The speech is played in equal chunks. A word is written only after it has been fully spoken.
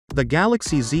The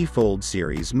Galaxy Z Fold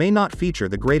series may not feature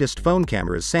the greatest phone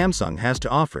cameras Samsung has to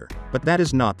offer, but that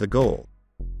is not the goal.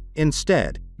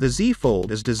 Instead, the Z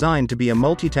Fold is designed to be a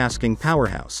multitasking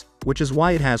powerhouse, which is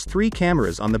why it has 3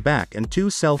 cameras on the back and 2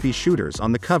 selfie shooters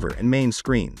on the cover and main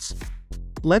screens.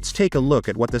 Let's take a look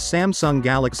at what the Samsung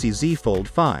Galaxy Z Fold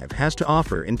 5 has to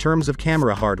offer in terms of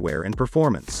camera hardware and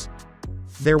performance.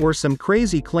 There were some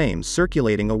crazy claims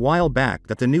circulating a while back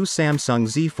that the new Samsung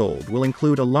Z Fold will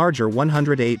include a larger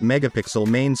 108-megapixel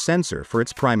main sensor for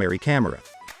its primary camera.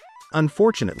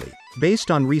 Unfortunately, based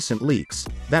on recent leaks,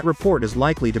 that report is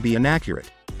likely to be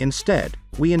inaccurate. Instead,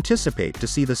 we anticipate to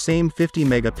see the same 50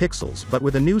 megapixels but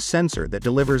with a new sensor that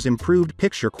delivers improved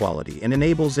picture quality and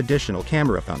enables additional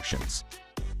camera functions.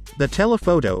 The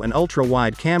telephoto and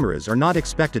ultra-wide cameras are not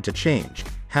expected to change.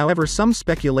 However, some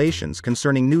speculations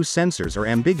concerning new sensors are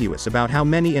ambiguous about how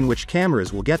many and which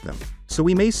cameras will get them, so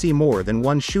we may see more than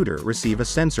one shooter receive a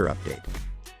sensor update.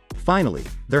 Finally,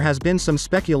 there has been some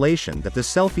speculation that the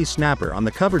selfie snapper on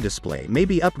the cover display may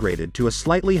be upgraded to a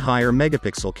slightly higher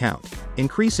megapixel count,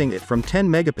 increasing it from 10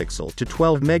 megapixel to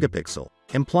 12 megapixel,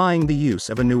 implying the use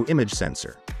of a new image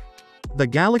sensor. The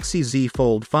Galaxy Z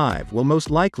Fold 5 will most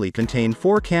likely contain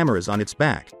 4 cameras on its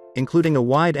back, including a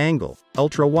wide-angle,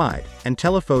 ultra-wide, and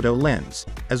telephoto lens,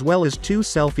 as well as 2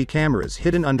 selfie cameras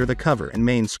hidden under the cover and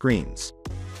main screens.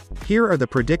 Here are the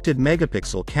predicted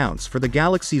megapixel counts for the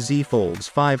Galaxy Z Fold's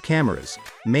 5 cameras: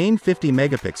 main 50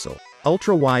 megapixel,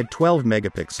 ultra-wide 12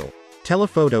 megapixel,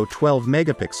 telephoto 12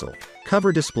 megapixel,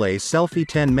 cover display selfie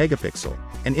 10 megapixel,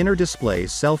 and inner display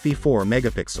selfie 4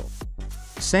 megapixel.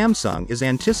 Samsung is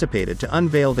anticipated to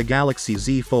unveil the Galaxy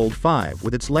Z Fold 5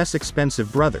 with its less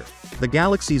expensive brother, the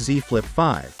Galaxy Z Flip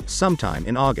 5, sometime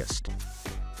in August.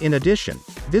 In addition,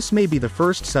 this may be the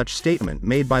first such statement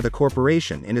made by the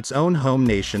corporation in its own home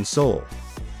nation Seoul.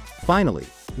 Finally,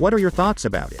 what are your thoughts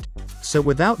about it? So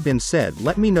without being said,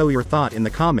 let me know your thought in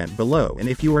the comment below, and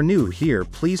if you are new here,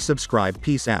 please subscribe.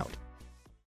 Peace out.